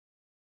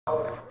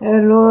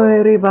Hello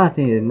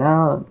everybody,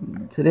 now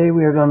today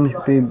we are going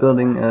to be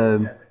building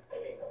a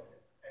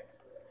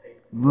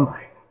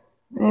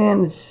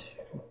and it's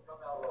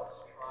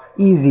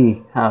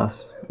easy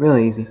house,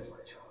 really easy.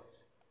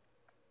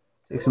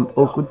 Take some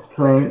oak wood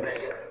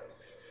planks,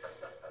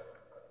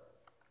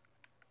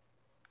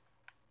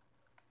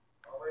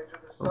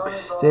 oak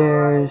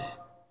stairs,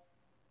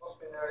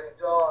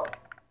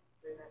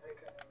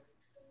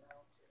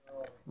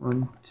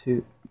 one,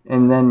 two,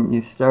 and then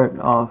you start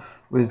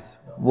off with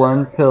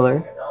one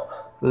pillar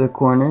for the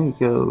corner. You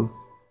go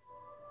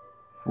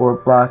 4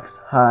 blocks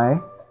high.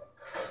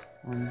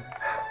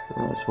 So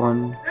that's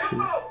 1,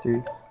 2,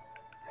 3,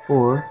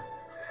 4.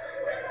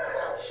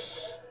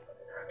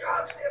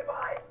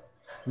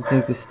 You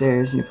take the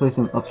stairs and you place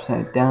them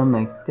upside down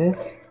like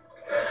this.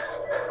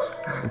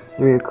 With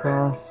 3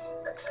 across.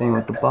 Same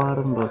with the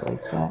bottom, but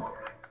like that.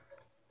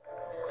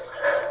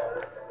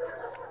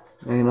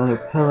 Make another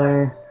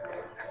pillar.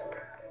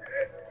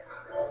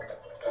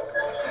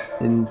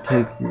 Then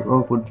take your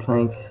oak wood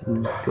planks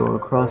and go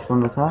across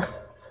on the top.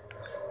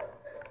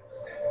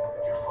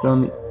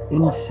 On the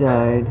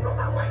inside,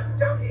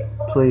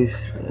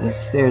 place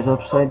stairs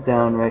upside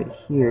down right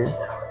here.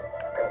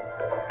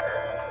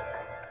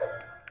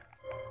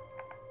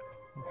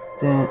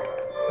 That.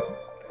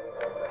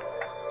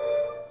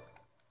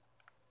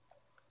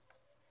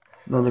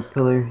 Another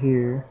pillar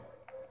here.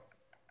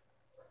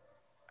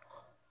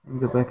 And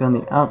go back on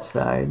the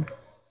outside.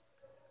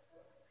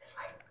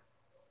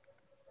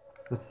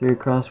 Go 3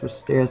 across with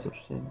stairs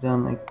upside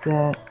down like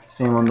that.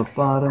 Same on the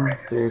bottom,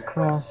 3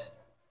 across.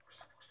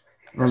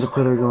 Another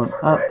pillar going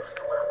up,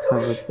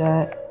 cover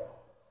that.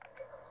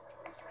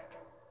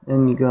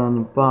 Then you go on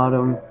the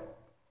bottom.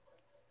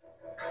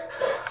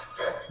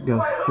 Go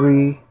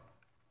 3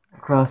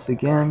 across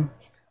again.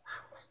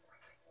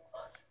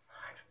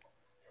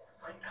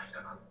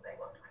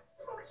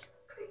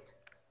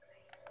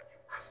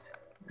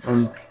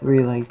 And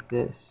 3 like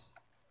this.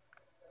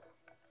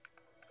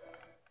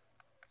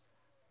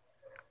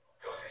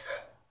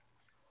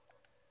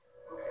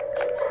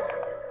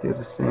 Do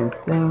the same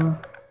thing.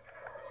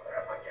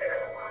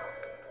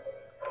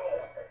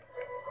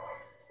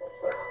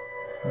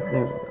 There we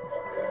go.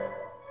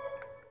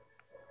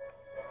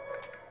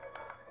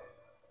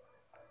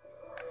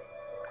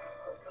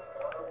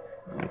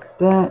 Like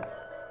that.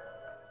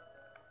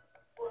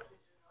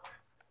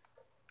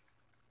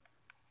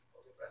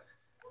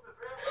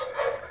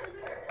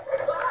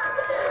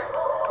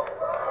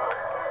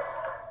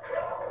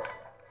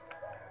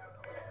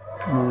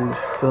 And then you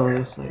fill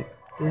this like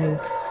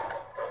this.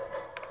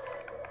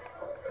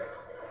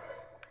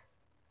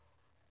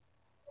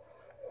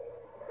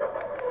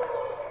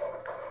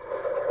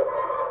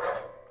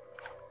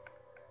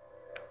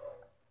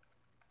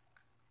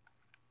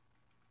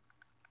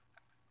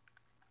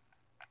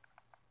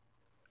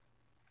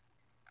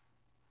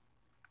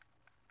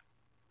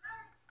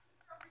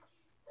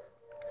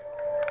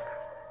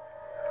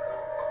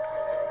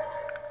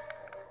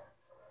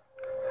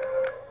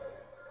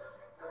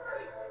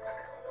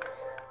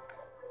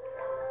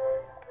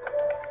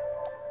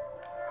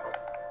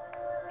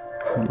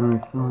 And then we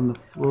fill in the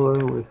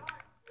floor with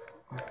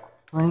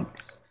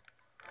planks.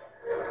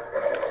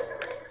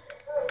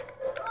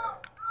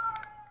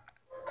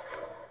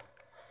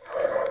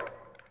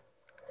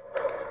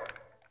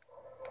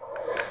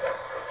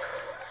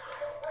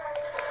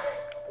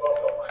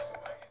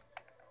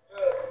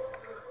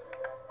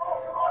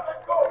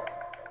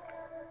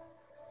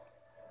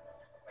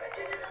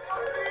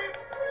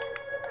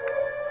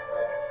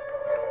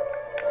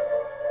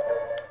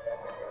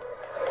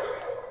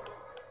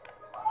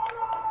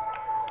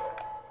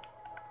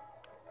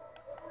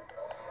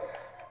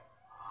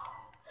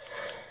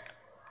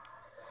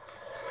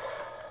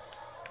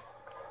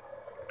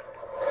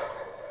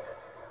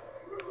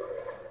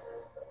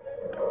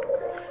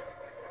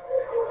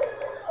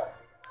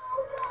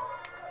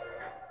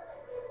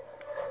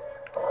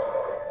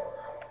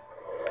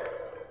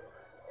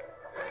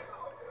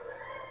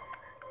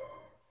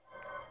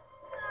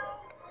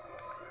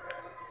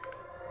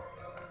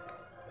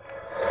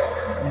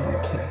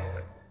 Okay.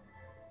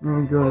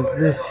 Then we go to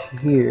this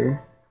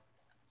here.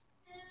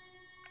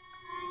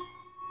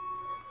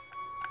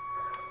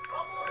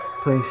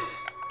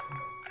 Place,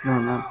 no,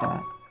 not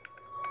that.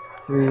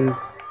 3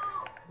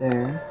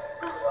 there.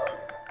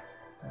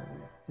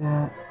 Like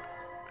that.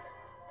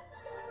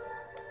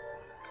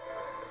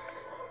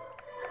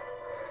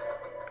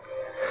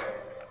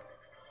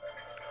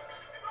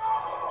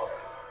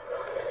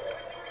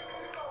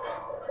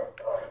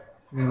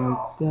 Three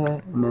like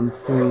that, and then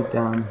 3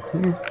 down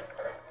here.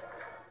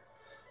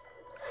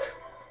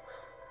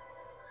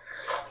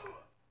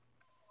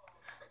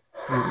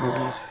 And we'll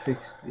just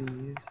fix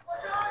these.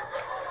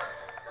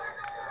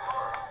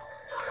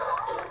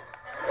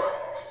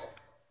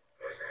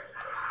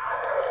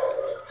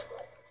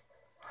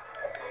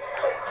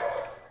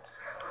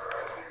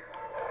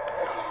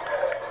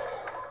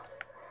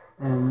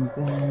 And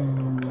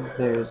then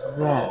there's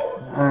that.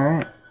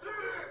 Alright.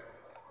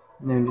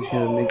 Now I'm just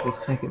gonna make the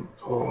second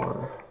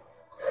floor.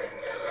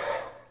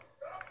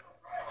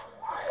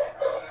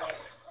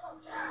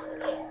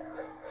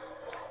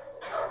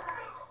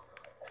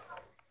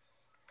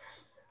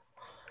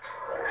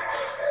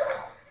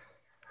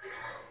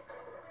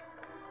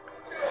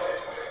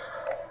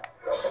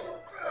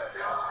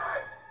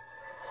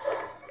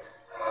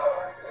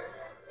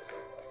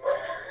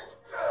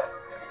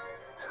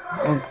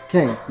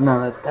 Okay, now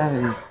that that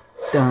is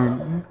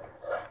done,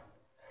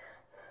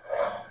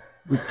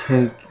 we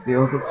take the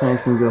oak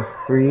planks and go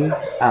 3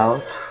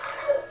 out.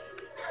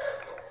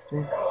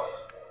 3.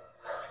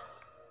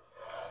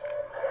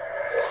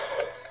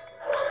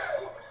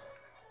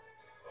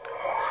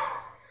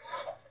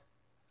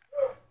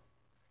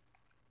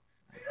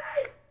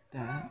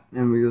 That,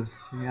 and we go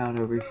 3 out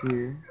over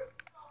here.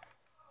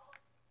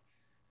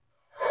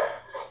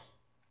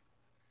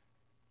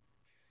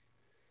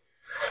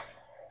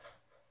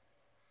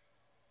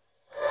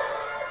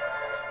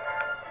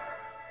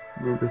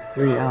 We go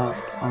 3 out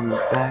on the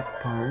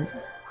back part.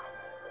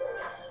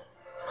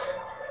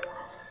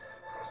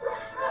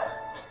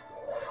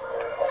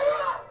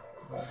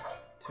 1,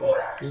 2,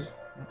 3. Yep.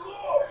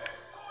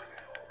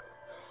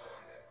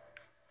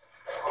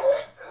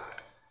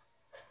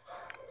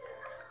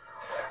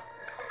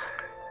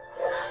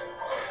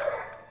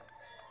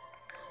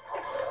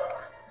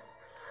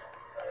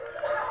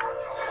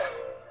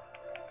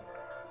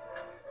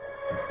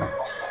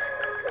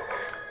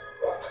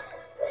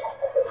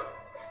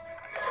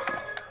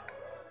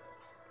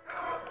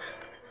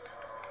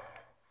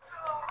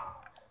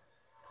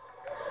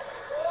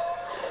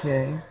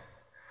 Okay.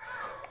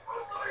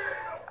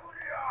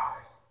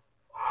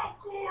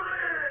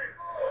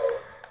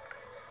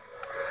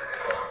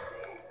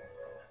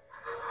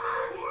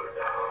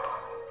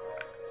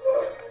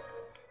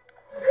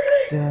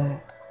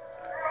 That.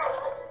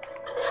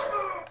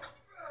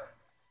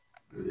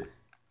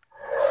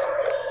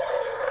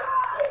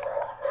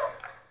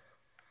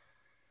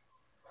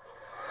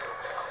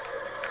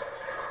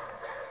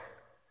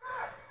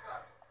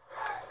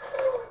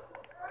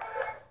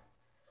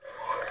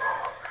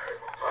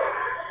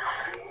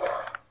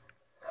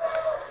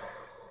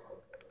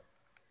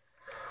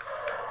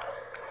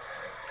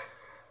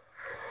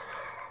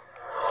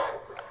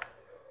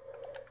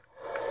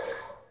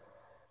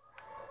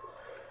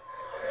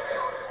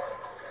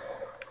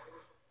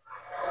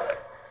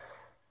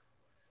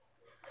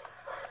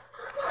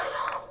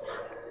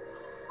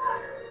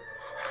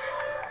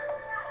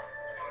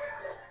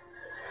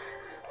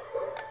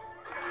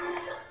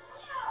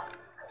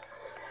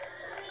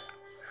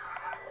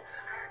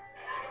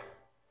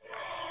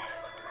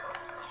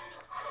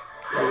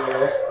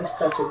 He's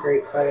such a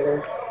great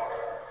fighter.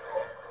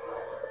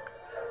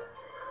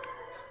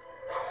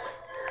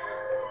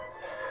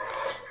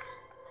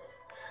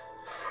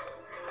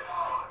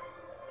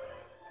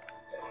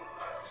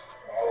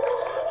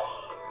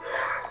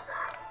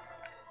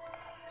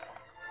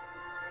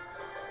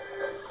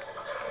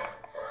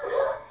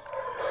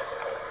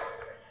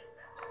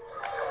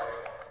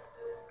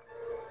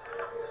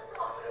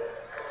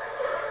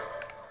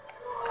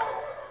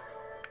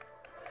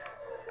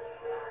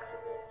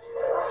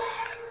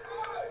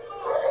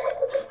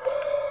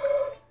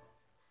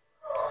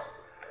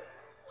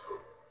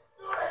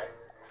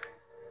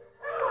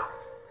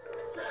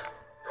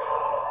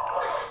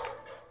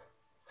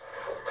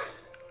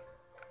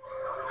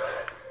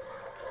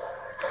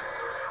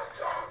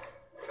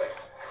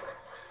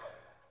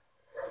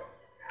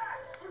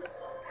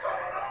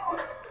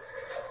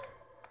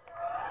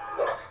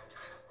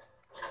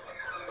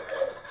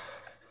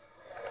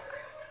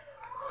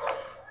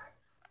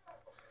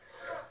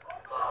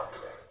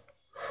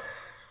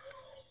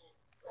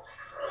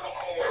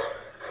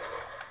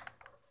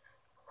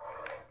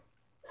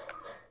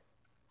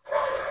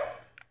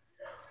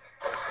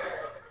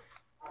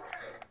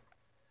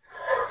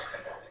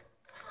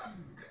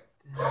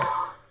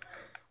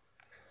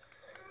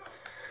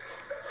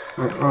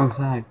 Wrong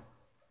side.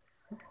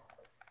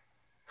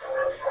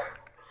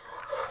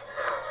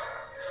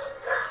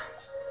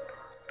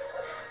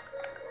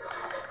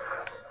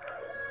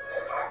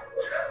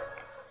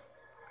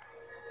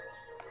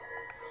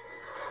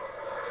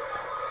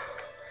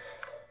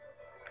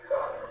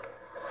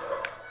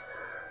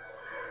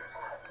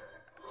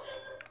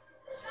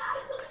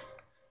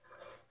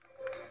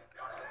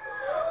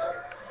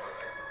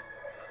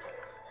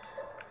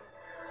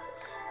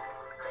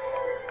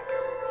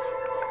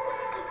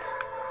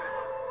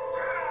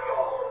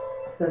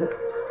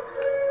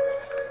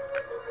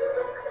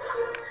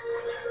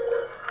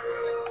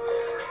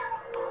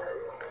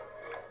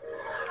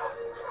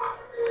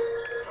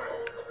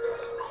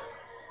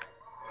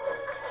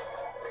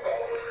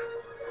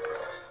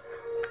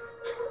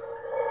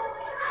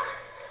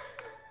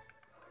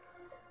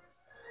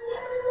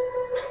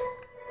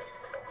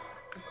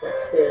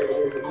 Dexterity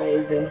is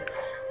amazing.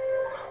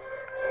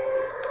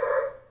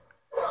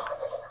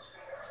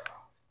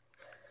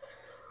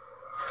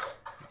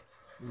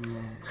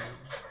 Yeah.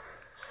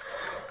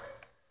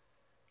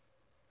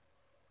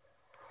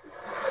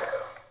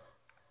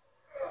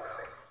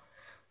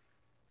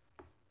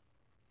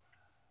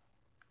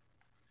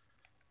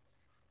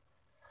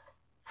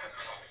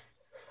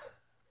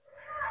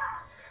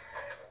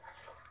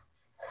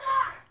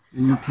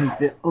 And you take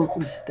the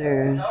oak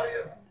stairs,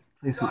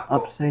 place them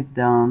upside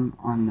down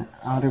on the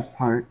outer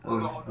part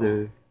of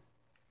the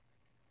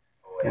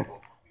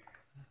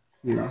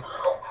here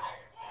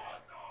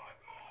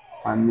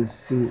on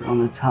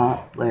the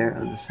top layer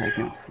of the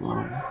second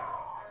floor.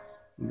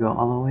 You go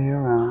all the way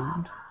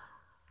around.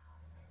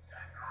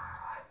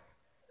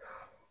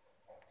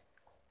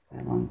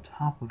 And on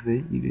top of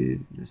it, you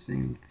did the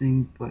same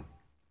thing, but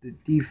the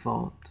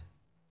default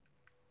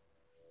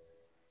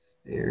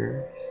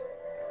stairs.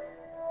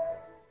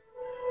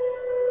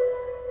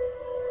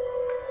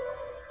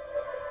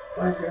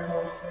 Where's your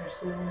holes for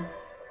your ceiling?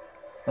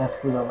 That's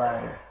for the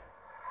ladders.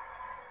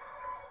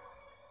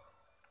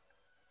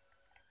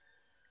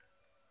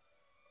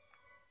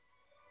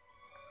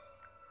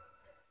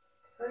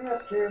 Hurry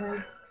up,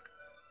 Jeremy.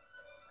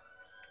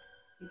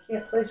 You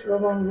can't place real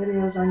long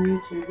videos on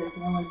YouTube. They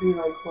can only be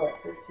like, what,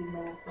 15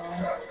 minutes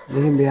long?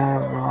 They can be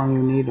however long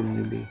you need them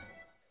to be.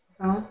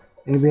 Huh?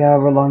 They can be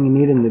however long you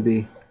need them to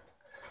be.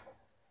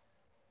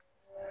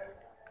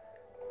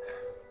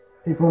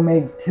 People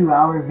make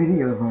 2-hour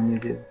videos on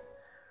YouTube.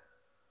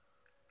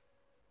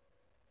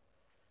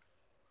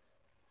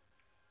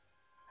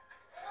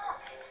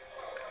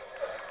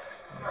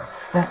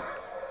 That.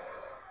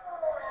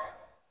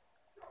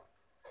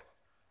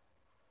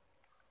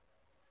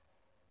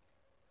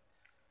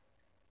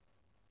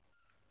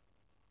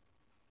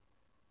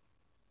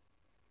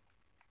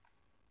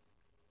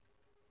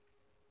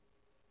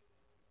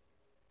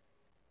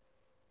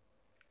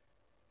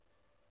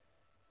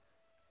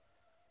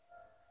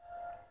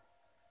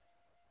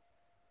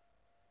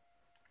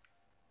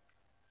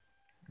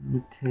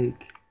 You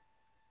take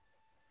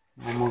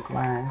normal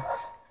glass,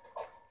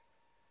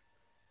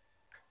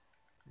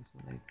 just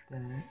like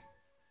that.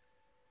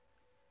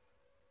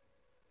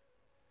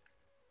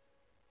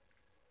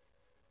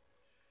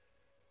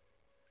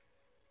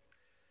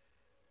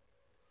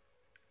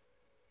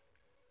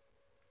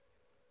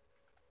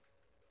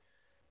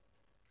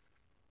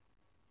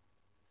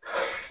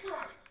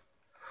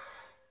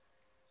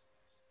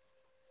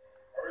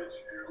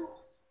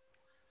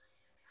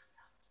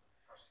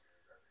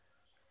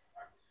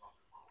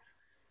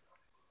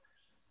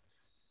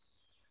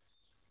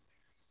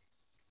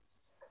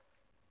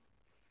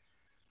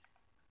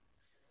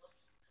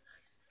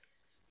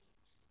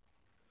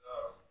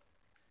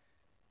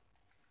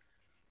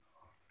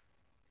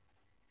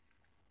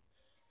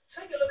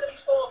 Take a look at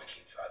these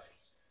barbecue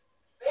trophies.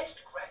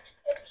 Best cracked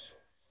pepper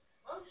sauce.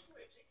 Most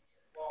ribs eaten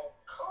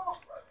while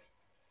calf roasting.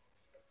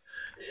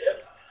 Yep.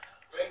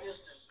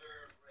 Greatness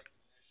deserves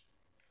recognition.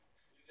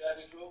 You got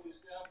any trophies,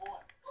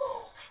 cowboy?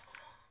 Oh.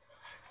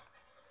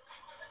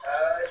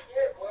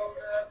 Yeah, well,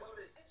 what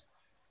is this?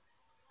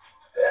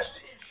 Best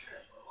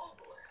insurance for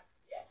mobile app.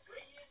 Yeah,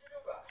 3 years in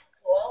a row.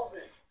 Well, I'll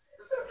be.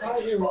 How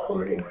are you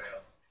recording?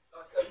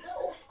 Like a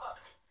little pup.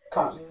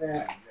 Taught me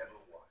that.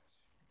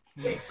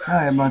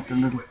 Sorry about the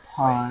little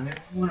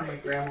pause. One of my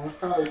grandmas,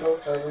 probably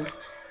both of them.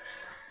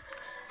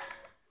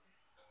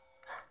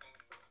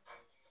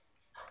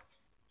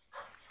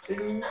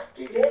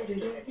 Good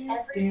is in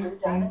every Blue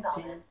Diamond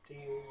almond.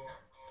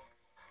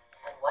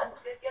 And once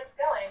it gets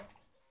going,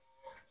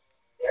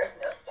 there's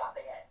no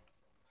stopping it.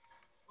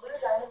 Blue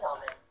Diamond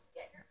almonds,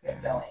 get your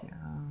good going.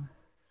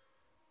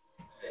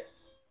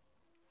 This.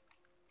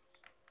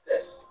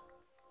 This.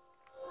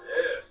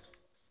 This.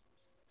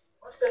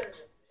 What's better than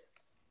this?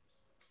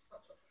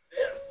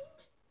 This.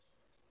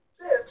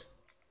 This.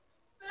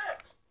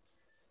 This.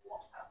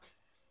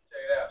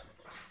 Check it out.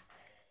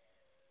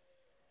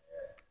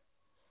 Yes.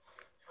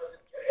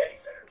 Doesn't get any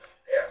better than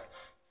this.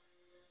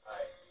 I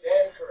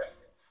stand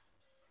corrected.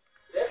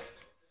 This is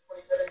the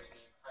 2017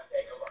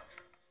 Hyundai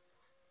Elantra.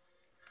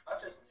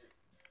 Not just new.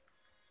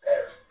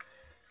 Better.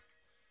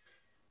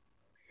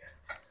 The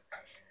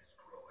anticipation is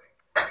growing.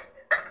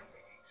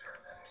 NCAA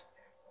tournament,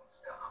 and it won't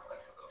stop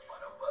until the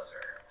final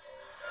buzzer.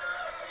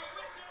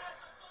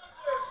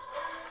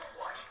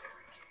 Watch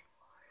every game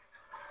live.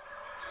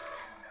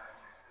 Do not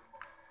miss the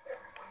moments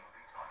everyone will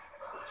be talking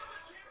about.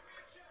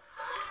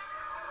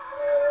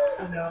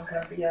 I know I'm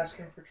gonna be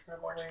asking for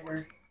trouble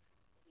later.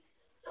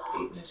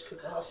 Eating this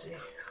kibasi.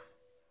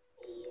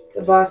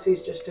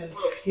 Kibasi's just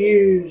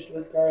infused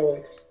with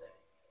garlic.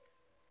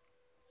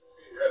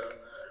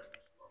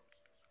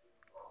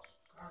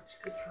 Garlic's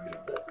good for you,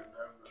 but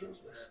it kills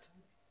my stomach.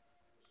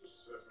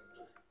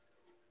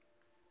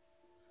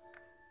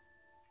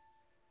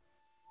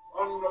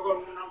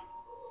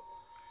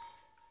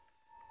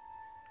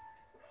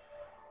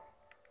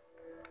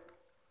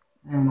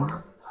 And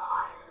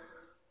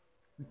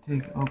we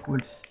take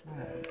oakwood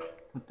slabs,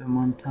 put them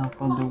on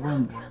top of the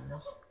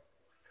windows.